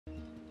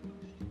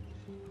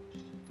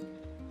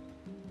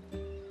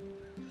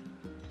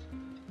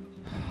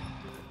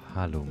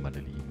Hallo meine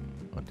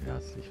Lieben und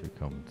herzlich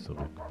willkommen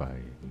zurück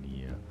bei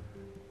NieR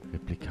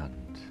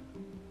Replicant.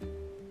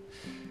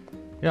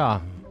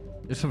 Ja,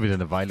 ist schon wieder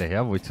eine Weile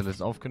her, wo ich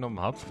zuletzt aufgenommen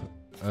habe.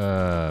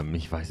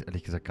 Ich weiß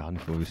ehrlich gesagt gar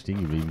nicht, wo wir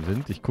stehen geblieben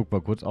sind. Ich gucke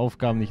mal kurz,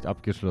 Aufgaben nicht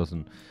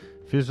abgeschlossen.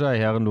 Fischer,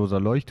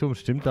 herrenloser Leuchtturm,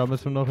 stimmt, da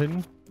müssen wir noch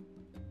hin?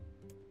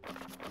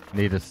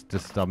 Nee,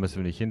 da müssen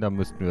wir nicht hin, da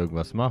müssten wir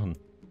irgendwas machen.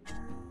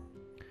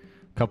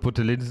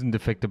 Kaputte Linsen,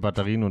 defekte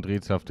Batterien und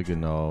rätselhafte,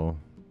 genau.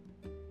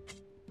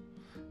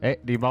 Ey,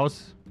 die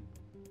Maus.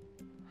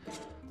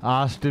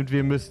 Ah, stimmt,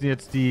 wir müssen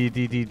jetzt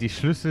die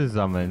Schlüssel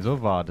sammeln.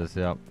 So war das,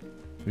 ja.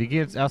 Wir gehen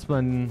jetzt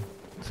erstmal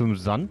zum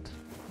Sand.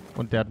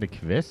 Und der hat eine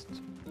Quest.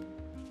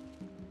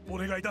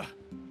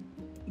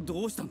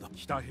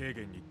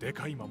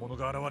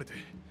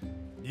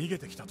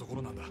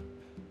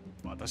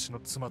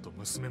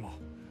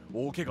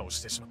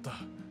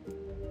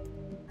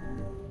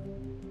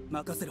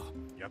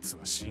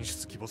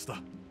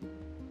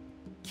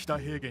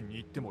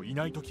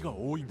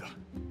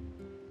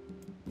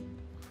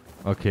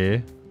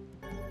 Okay.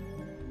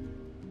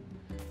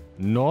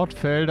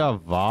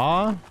 Nordfelder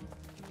war...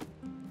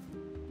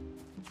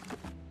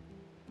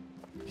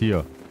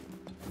 Hier.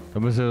 Da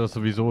müssen wir das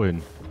sowieso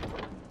hin.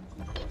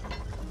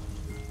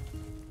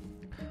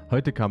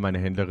 Heute kam eine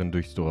Händlerin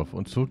durchs Dorf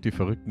und zog die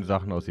verrückten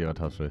Sachen aus ihrer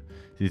Tasche.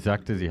 Sie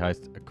sagte, sie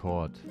heißt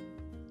Akkord.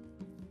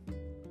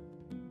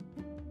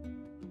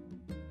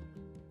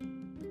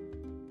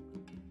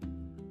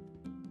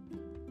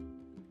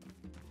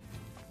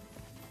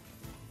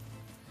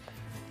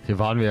 Hier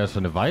waren wir ja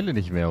schon eine Weile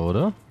nicht mehr,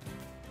 oder?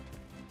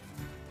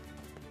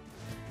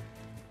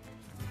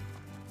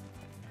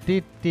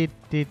 Dit.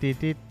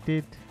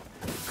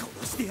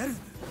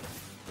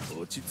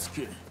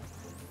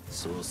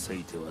 そうせ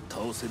いては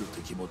倒せる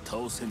敵も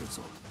倒せぬ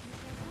ぞ。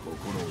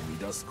心を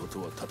乱すこ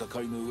とは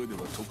戦いの上で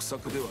は得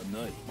策では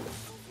ない。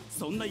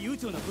そんな悠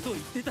長なことを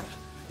言ってたら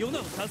ヨナ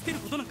を助ける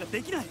ことなんか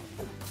できない。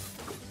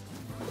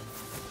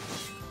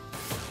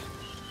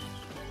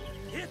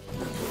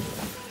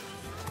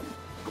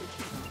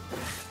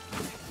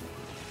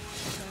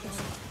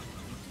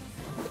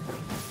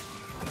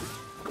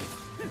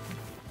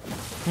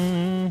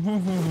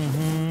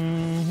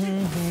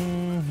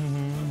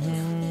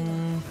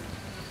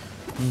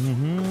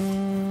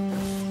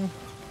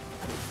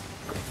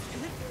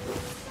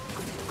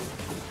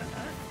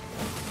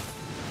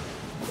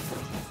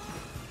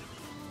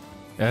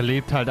Er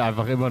lebt halt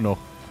einfach immer noch.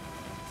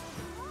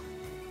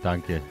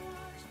 Danke.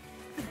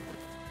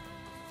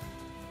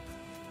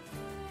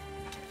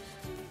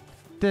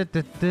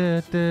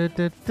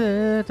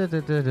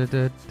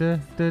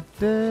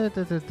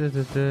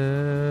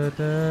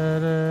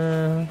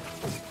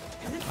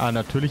 Ah,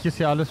 natürlich ist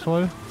hier alles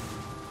voll.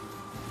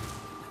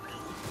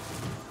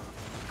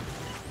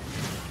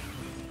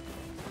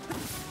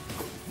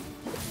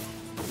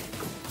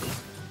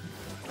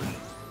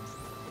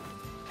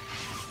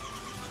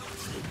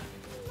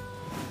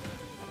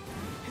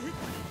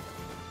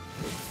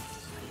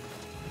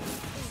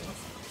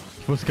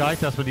 Ich wusste gar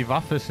nicht, dass man die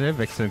Waffe schnell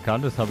wechseln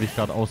kann. Das habe ich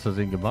gerade aus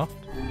Versehen gemacht.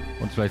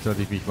 Und vielleicht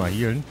sollte ich mich mal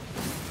healen.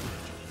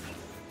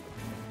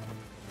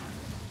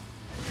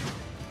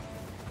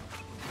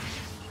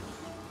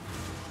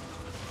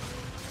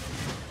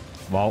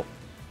 Wow.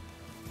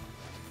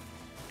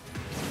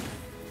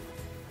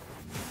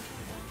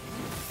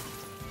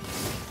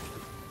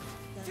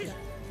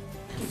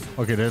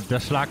 Okay, der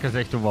Schlag ist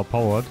echt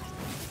overpowered.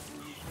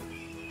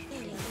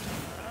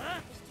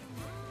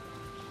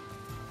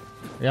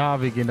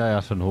 Ja, wir gehen da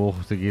ja schon hoch.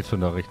 Sie geht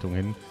schon da Richtung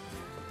hin.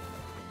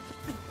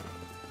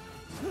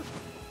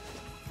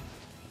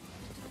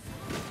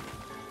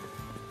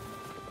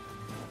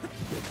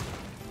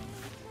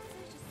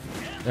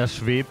 Er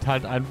schwebt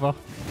halt einfach.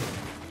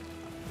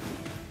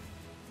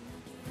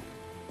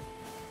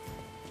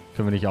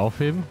 Können wir nicht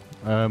aufheben?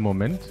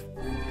 Moment.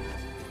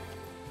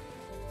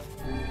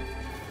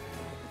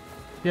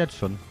 Jetzt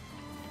schon.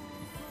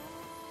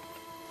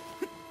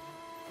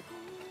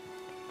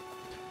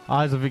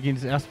 Also wir gehen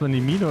jetzt erstmal in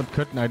die Mine und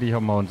könnten eigentlich auch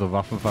mal unsere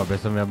Waffen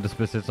verbessern. Wir haben das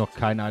bis jetzt noch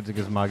kein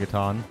einziges Mal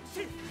getan.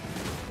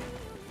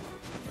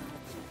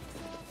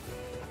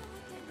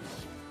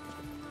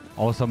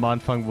 Außer am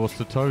Anfang, wo das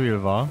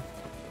Tutorial war.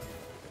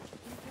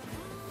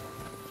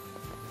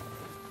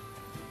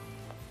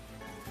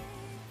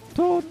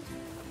 Tot!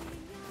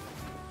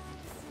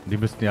 Die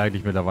müssten ja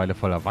eigentlich mittlerweile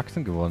voll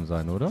erwachsen geworden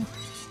sein, oder?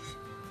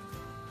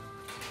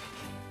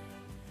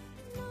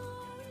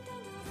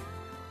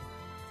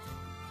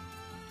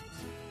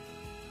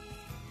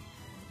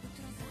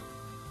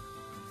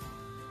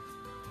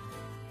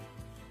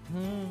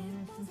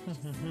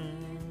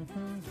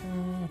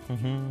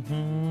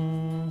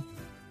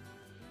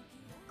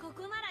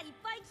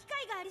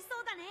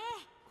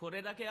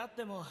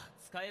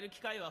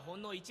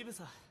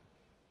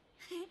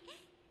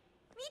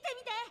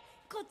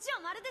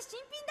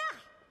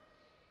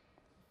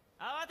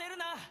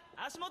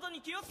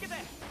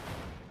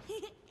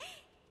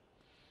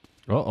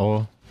 Oh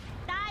oh.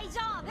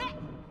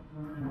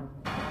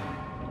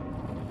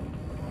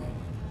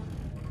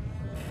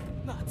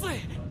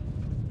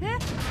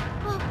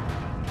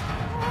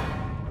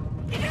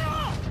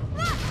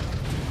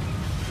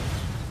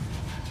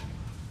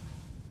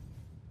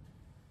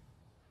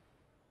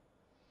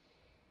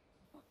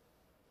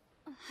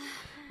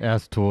 Er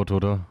ist tot,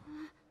 oder?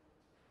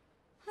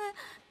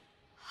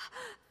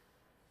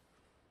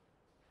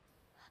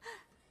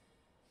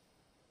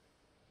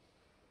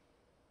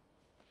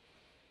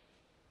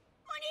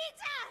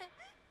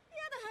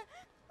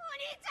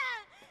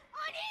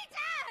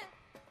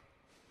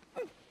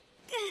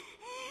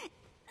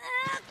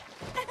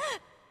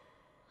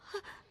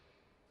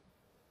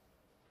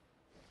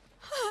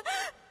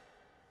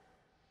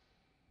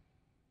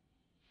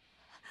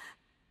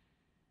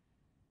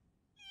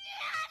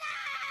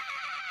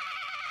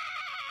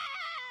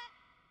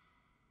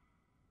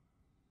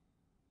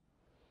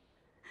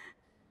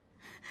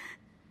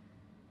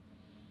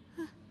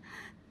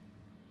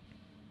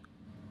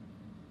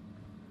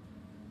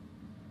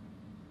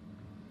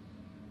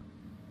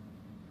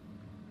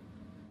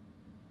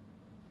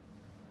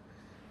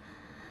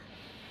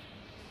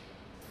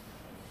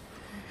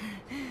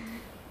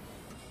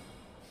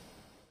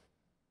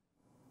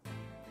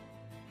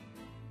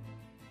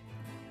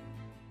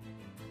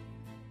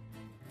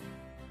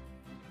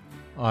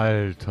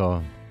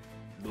 Alter.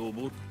 ロ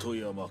ボット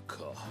山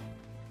か。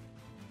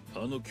あ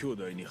の兄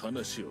弟に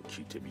話を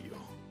聞いてみよ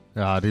う。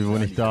 Ja, die wo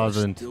nicht da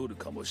sind.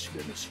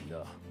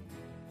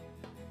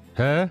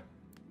 Hä?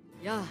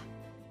 Ja,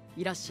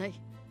 いらっしゃい。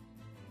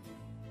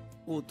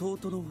弟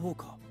の方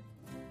か。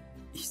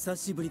久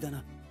しぶりだ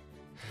な。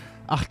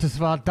 Ach, das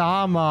war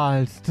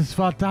damals. Das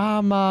war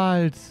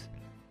damals.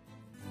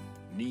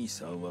 兄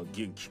さんは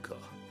元気か。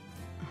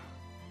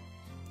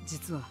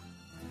実は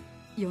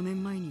4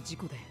年前に事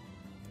故で。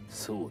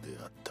そうで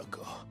あった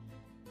か。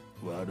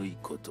悪い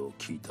ことを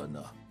聞いた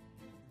な。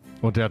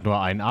 Und der hat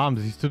nur einen Arm,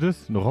 siehst du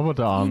das? Ein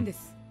Roboterarm.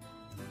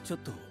 ちょっ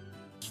と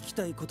聞き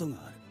たいことが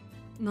ある。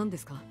何で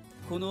すか？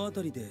この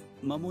辺りで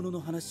魔物の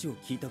話を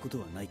聞いたこと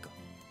はないか。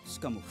し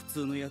かも普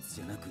通のやつ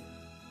じゃなく、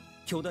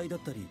巨大だっ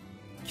たり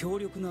強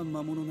力な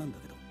魔物なんだ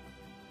けど。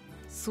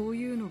そう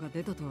いうのが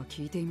出たとは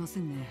聞いていませ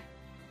んね。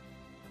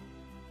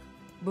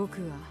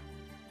僕は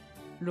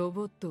ロ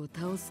ボットを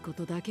倒すこ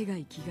とだけが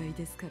生きがい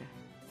ですから。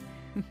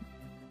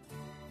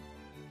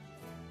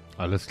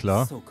Alles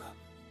klar. そうか。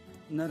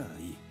ならい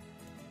い。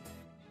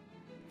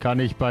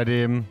 Kann ich bei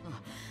dem...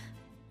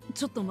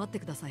 ちょっと待って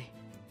ください。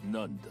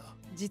なんだ。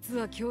実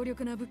は強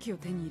力な武器を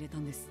手に入れた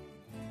んです。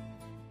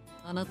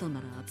あなたな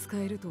ら扱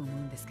えると思う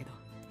んですけど。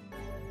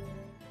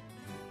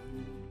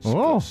し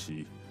か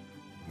し、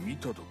見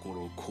たとこ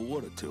ろ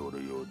壊れてお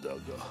るようだが。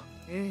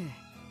ええ。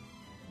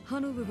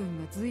刃の部分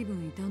が随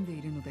分傷んで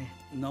いるので。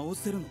直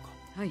せるのか？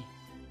はい。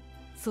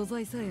素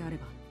材さえあれ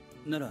ば。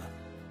なら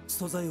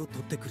素材を取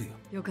ってくるよ。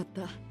よかっ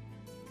た。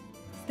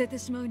捨てて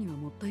しまうには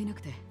もったいな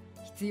くて。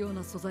 必要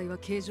な素材は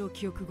形状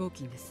記憶合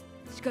金です。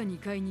地下2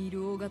階にい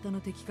る大型の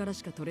敵から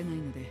しか取れない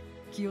ので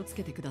気をつ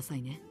けてくださ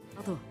いね。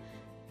あと、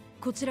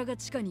こちらが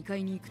地下2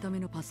階に行くため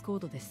のパスコー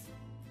ドです。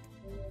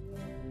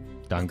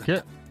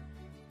Danke。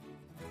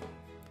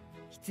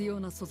必要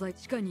な素材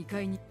地下2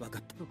階に分か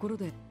ったところ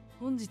で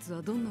本日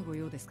はどんなご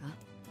用ですか？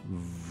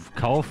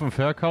 Kaufen,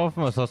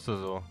 verkaufen, was hast du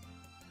so?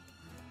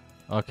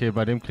 Okay,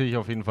 bei dem kriege ich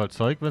auf jeden Fall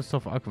Zeug, wenn es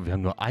drauf ankommt. Wir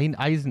haben nur ein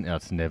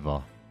Eisenerz,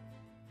 never.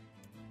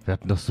 Wir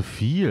hatten doch so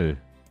viel.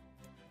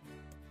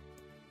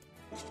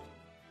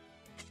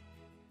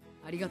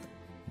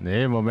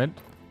 Nee, Moment.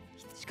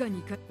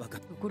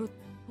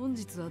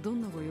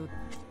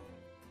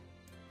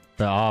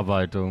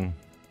 Bearbeitung.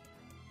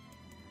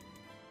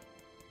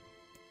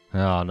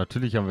 Ja,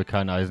 natürlich haben wir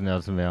kein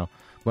Eisenerz mehr.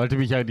 Wollte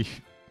mich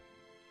eigentlich...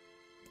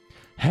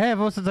 Hä,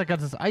 wo ist unser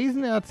ganzes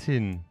Eisenerz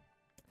hin?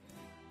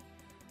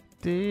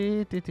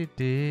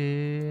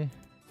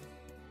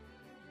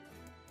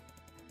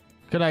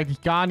 Kann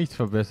eigentlich gar nichts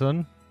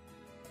verbessern.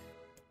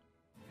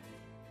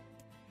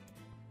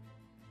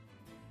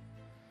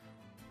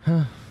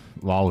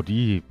 Wow,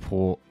 die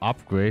pro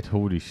Upgrade,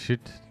 holy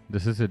shit.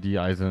 Das ist ja die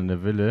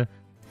eiserne Wille.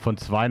 Von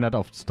 200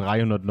 auf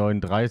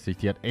 339.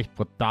 Die hat echt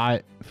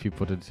brutal viel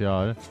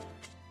Potenzial.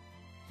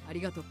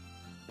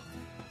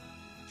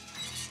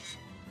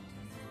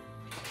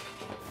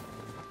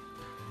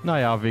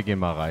 Naja, wir gehen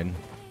mal rein.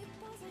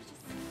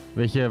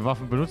 Welche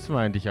Waffen benutzen wir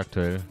eigentlich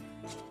aktuell?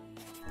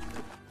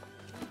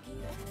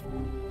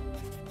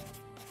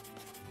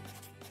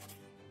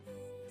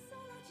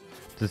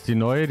 Das ist die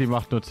neue, die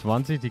macht nur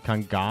 20, die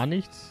kann gar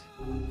nichts.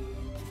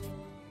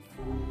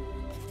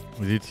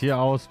 Wie sieht's hier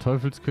aus?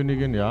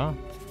 Teufelskönigin, ja.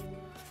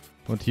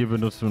 Und hier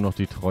benutzen wir noch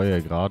die Treue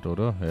gerade,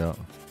 oder? Ja.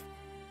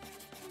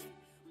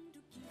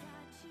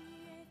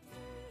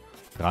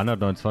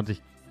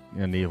 329,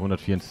 ja nee,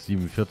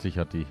 147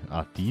 hat die.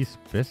 Ah, die ist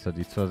besser,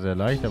 die ist zwar sehr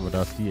leicht, aber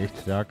da ist die echt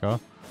stärker.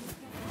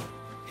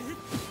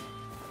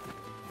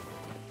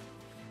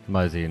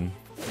 Mal sehen.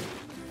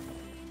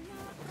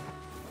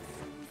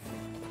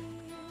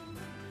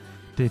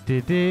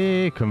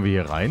 Können wir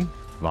hier rein?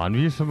 Waren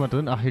wir hier schon mal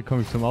drin? Ach, hier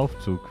komme ich zum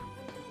Aufzug.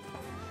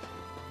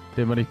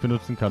 Den man nicht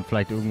benutzen kann.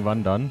 Vielleicht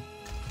irgendwann dann.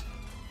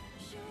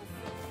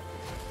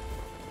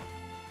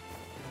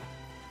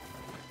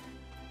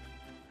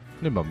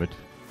 Nimm mal mit.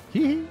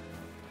 Hihi.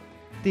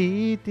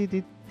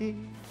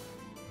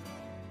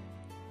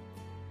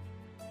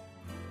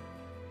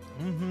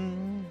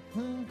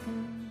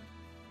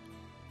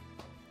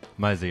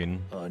 Mal sehen.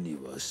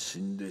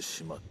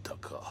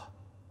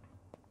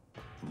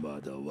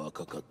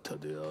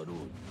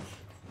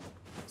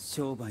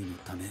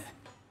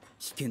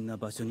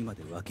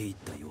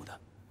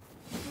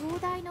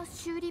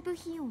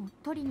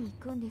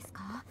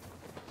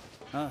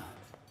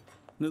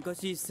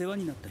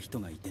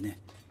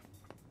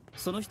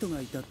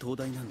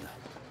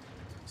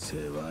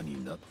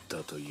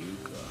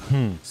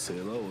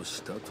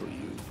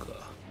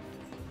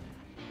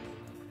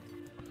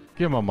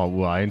 Gehen wir mal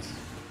U1.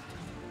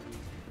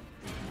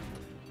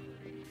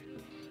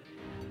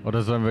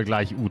 Oder sollen wir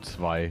gleich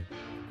U2?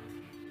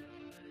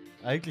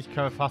 Eigentlich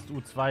können wir fast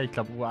U2. Ich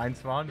glaube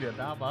U1 waren wir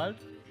da bald.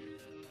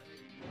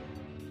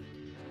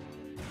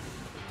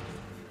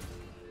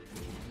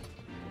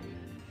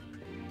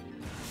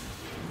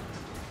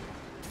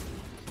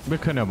 Wir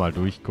können ja mal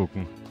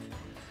durchgucken.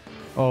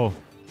 Oh.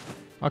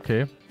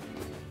 Okay.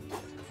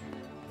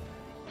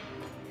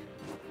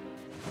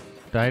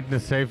 Da hinten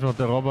ist safe noch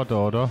der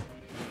Roboter, oder?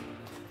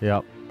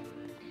 Ja.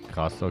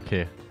 Krass,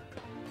 okay.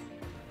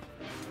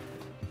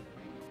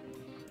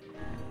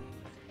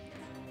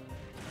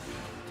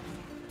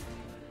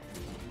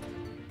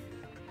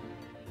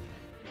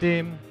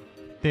 Dem.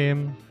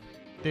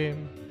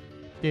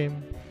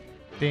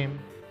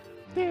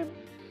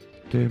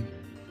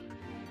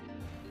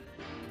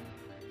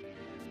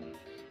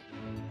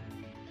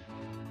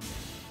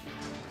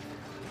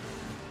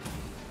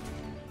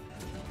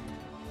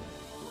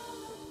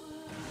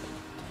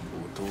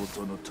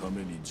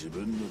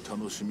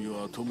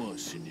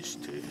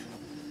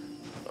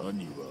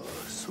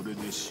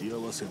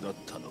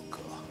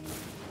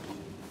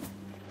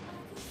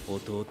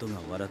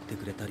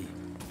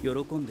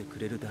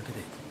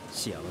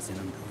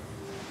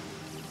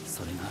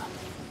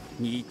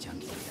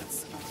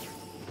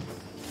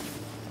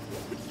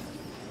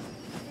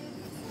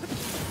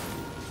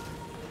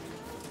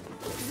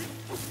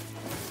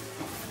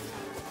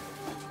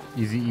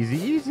 Easy, easy,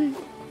 easy.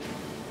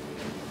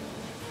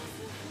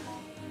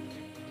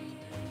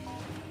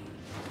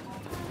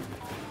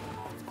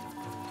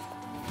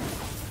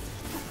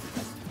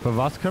 Für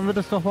was können wir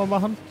das nochmal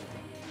machen?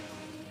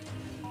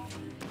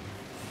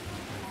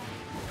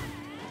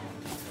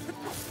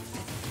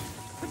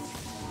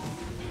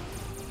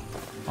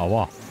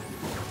 Aua.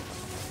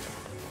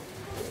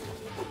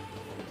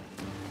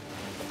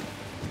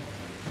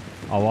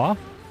 Aua.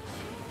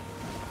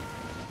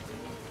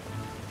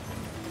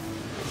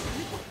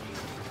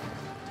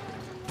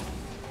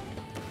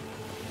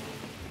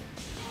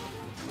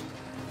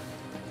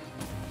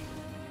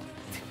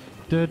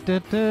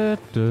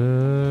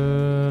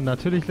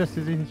 Natürlich lässt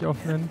sie sich nicht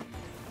öffnen.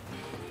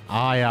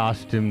 Ah ja,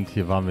 stimmt.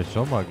 Hier waren wir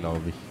schon mal,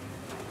 glaube ich.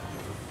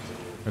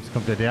 Jetzt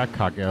kommt ja der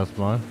Kack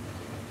erstmal.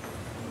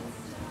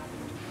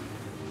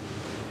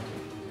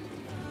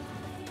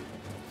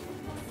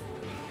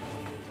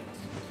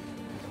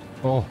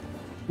 Oh,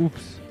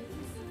 ups.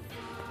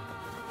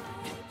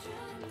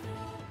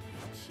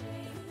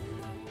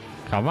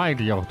 Kann man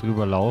eigentlich auch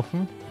drüber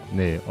laufen?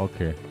 Nee,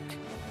 okay.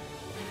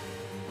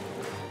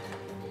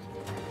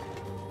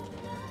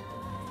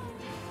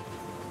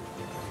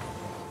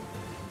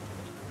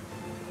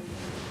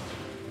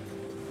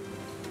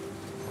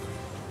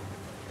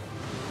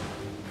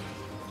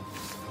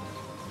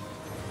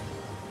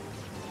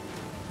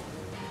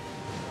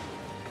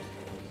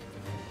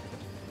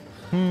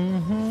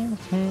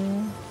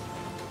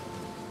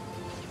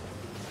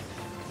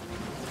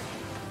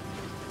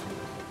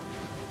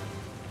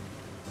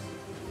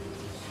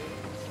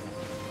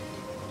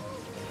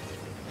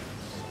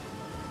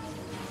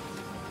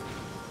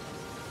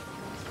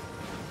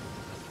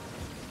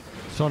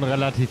 Schon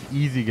relativ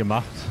easy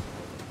gemacht.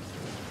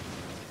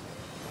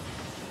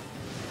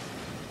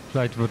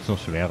 Vielleicht wird es noch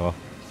schwerer.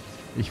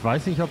 Ich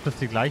weiß nicht, ob das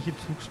die gleiche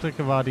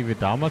Zugstrecke war, die wir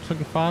damals schon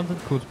gefahren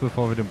sind, kurz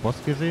bevor wir den Boss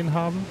gesehen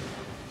haben.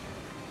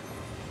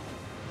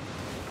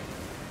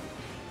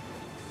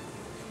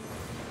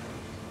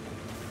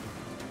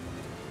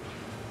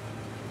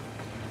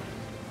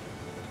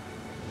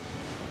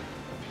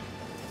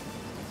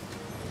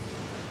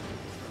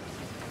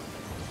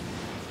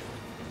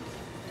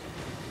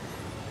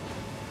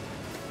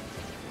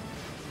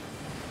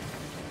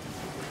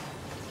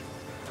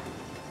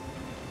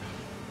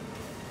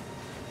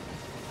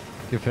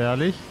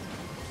 Gefährlich.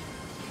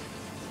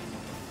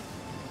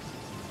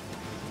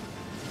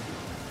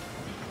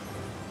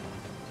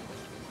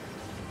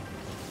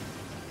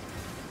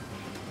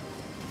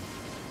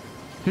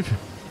 Hilfe.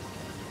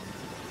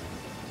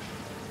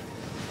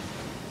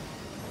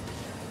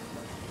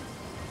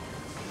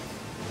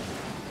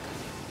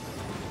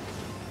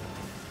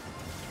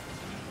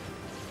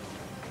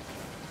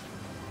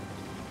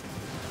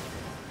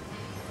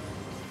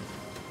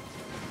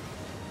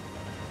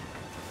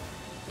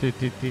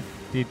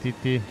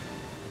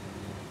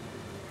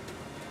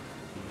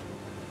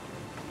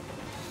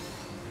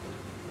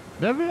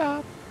 Level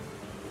up.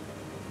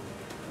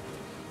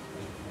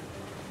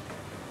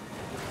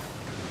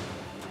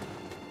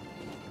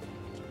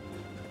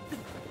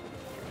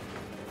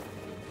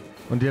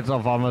 Und jetzt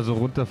auf einmal so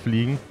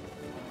runterfliegen.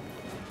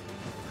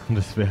 Und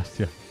das wär's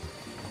ja.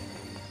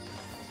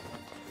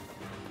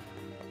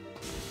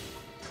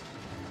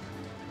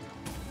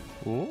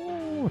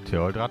 Oh,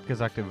 Teoldra hat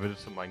gesagt, er würde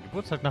zu meinem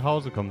Geburtstag nach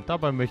Hause kommen.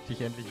 Dabei möchte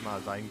ich endlich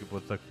mal seinen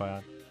Geburtstag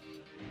feiern.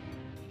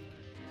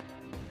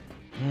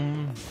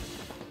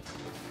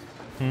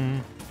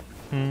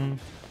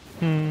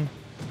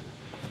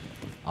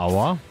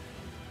 Aua.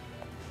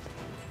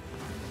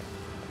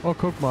 Oh,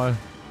 guck mal.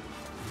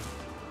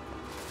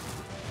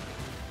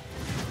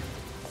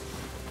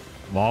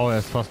 Wow, er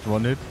ist fast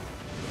One-Hit.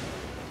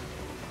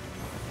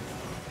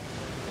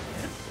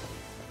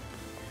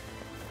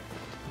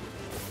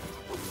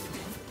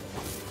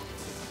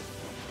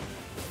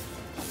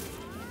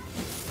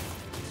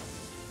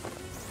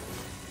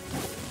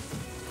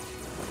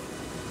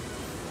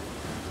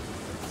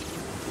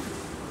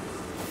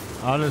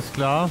 Alles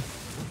klar.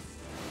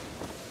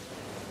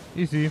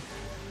 Easy.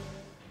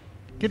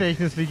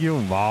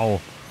 Gedächtnislegion.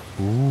 Wow.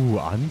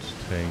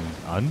 Anstrengend.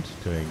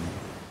 Anstrengend.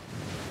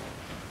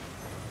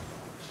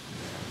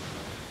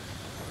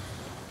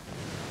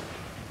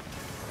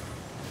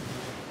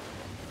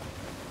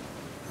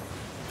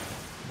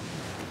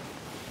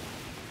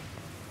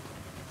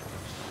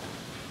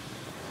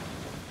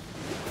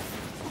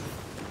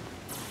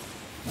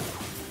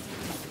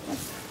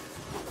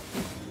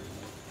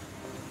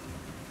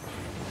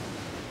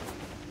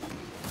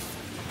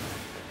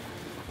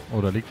 Oh,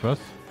 da liegt was.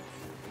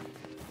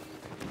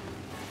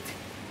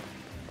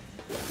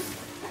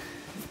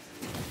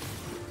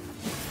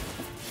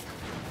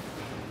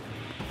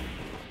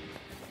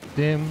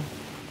 Gehen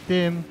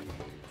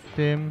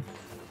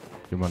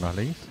wir nach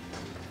links.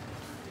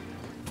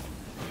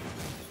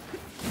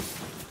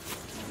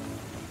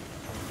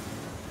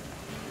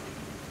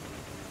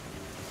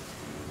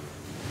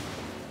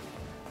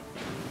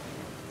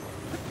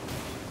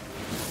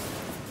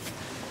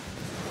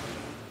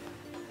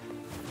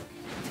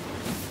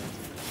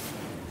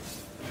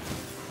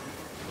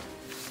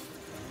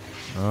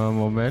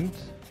 Moment.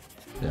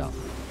 Ja.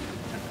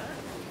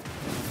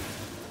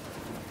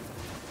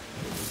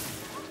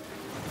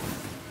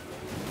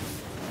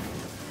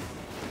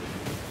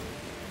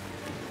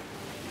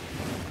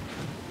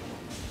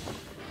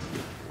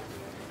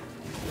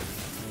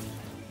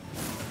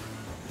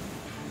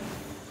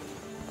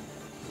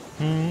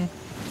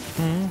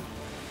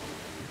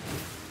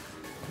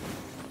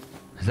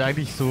 Ist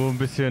eigentlich so ein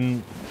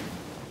bisschen,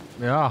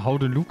 ja,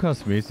 Haude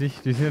Lukas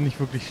mäßig. Die ist ja nicht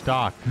wirklich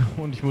stark.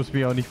 Und ich muss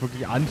mich auch nicht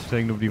wirklich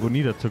anstrengen, um die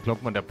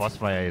niederzukloppen. Und der Boss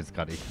war ja jetzt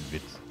gerade echt ein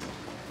Witz.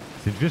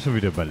 Sind wir schon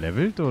wieder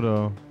überlevelt,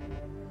 oder?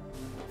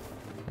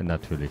 Ja,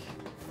 natürlich.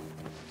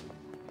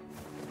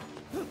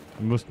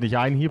 Wir mussten nicht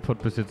einen Healpot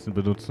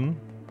benutzen.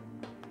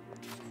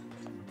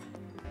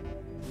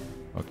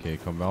 Okay,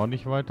 kommen wir auch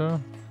nicht weiter.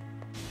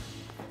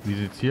 Wie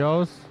sieht's hier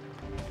aus?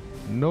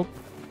 Nope.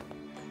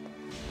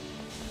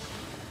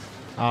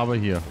 Aber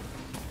hier.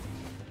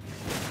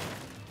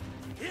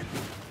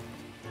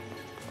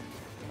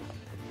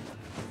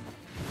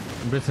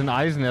 Ein bisschen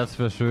Eisenerz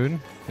wäre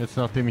schön. Jetzt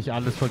nachdem ich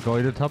alles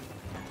vergeudet habe.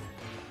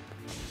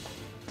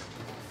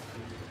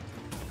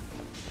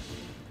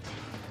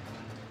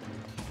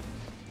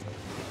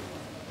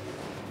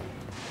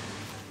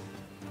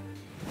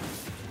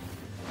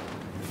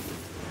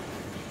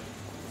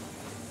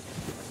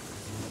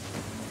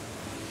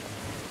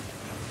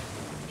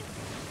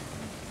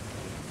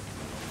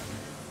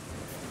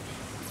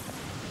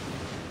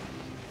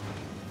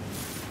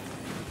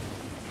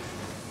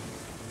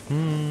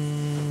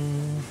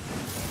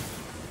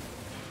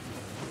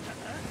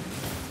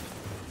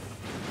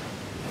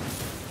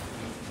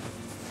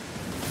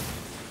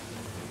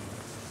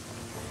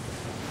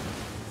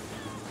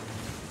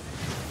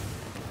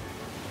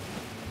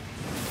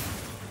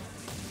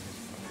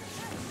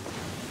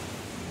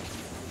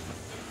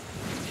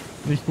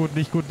 Nicht gut,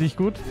 nicht gut, nicht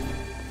gut.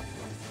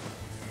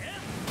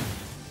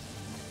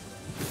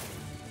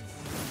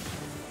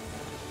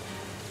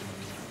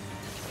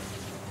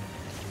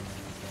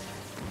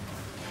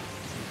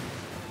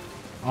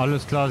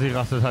 Alles klar, sie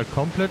rastet halt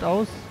komplett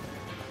aus.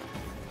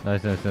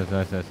 Nice, nice, nice,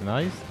 nice, nice,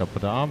 nice.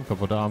 Kaputter Arm,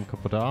 kaputter Arm,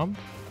 kaputter Arm.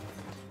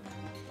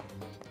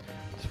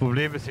 Das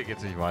Problem ist, hier geht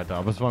es nicht weiter,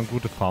 aber es war eine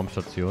gute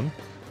Farmstation.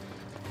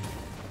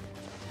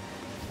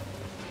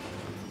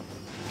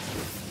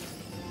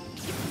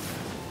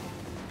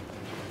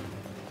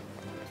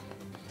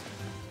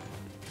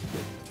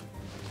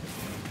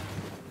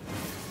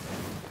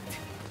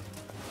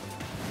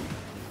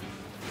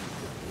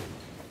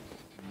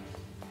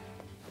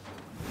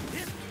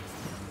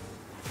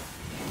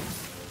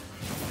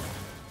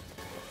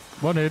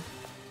 One-Hit.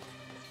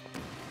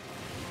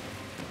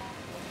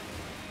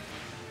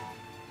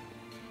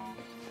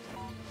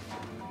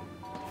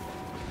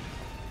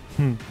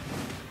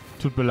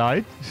 Tut mir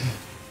leid.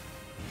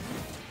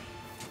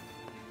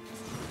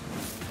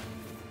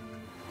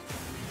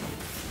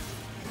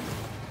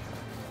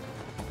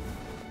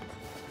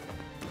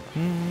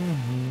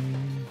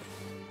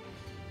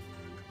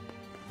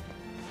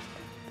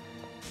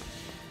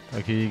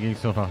 Okay, hier ging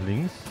es noch nach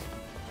links.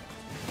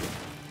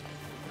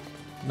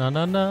 Na,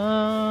 na,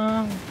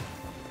 na.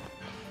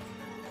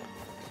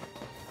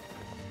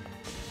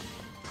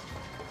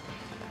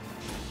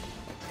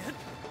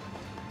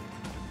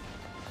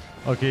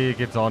 Okay, hier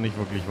geht's auch nicht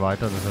wirklich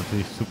weiter. Das ist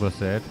natürlich super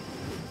sad.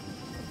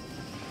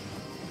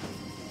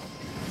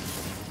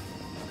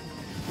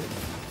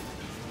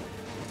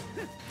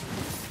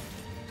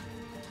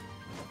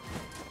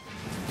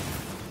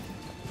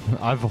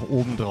 Einfach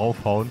oben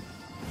draufhauen.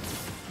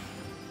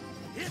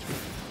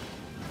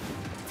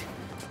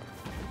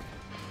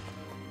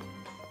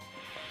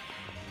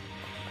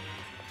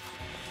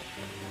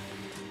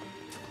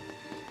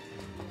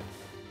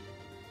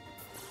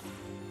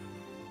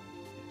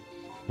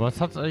 Was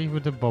hat's eigentlich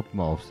mit den Bomben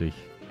auf sich?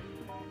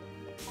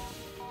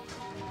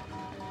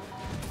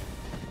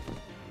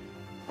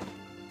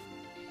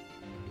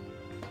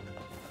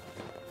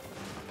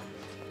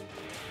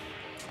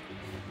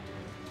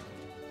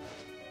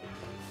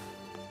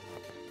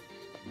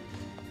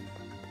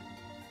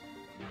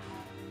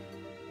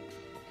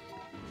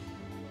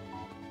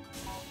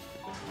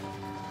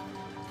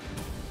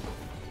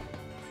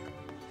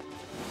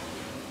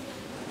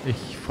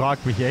 Ich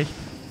frage mich echt,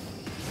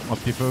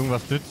 ob die für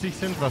irgendwas nützlich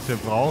sind, was wir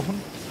brauchen.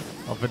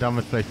 Ob wir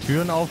damit vielleicht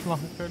Türen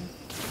aufmachen können.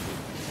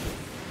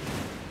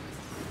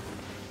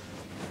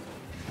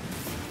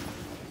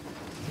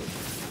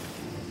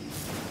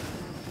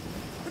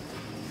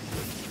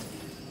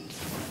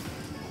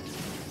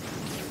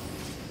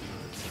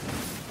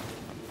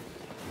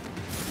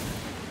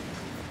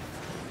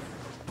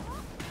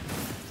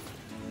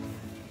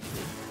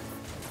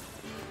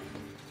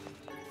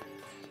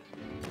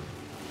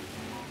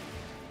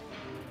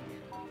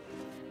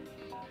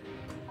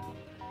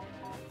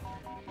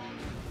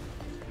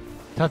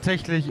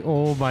 Tatsächlich,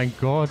 oh mein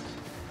Gott.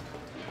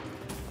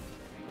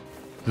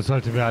 Das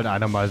sollte mir halt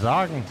einer mal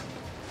sagen.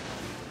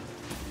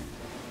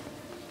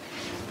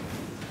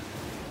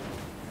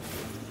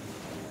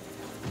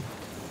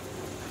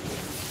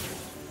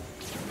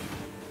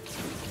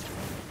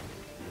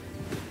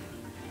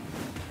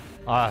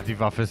 Ah, die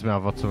Waffe ist mir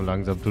einfach zu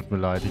langsam. Tut mir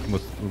leid, ich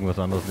muss irgendwas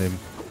anderes nehmen.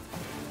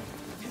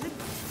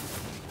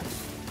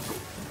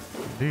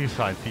 Die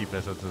scheint viel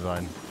besser zu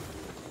sein.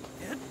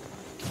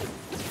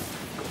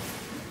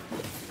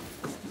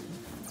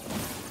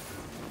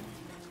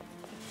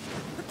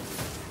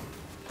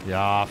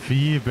 Ja,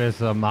 viel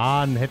besser.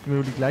 Mann, hätten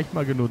wir die gleich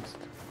mal genutzt.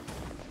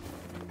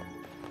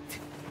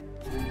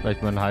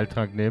 Vielleicht mal einen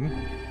Heiltrank nehmen.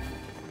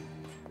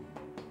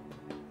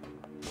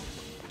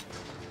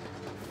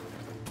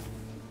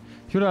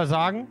 Ich würde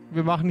sagen,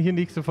 wir machen hier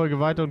nächste Folge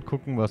weiter und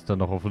gucken, was da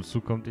noch auf uns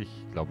zukommt. Ich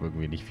glaube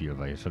irgendwie nicht viel,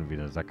 weil hier schon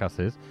wieder eine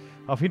Sackgasse ist.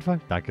 Auf jeden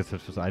Fall, danke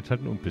fürs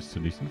Einschalten und bis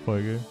zur nächsten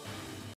Folge.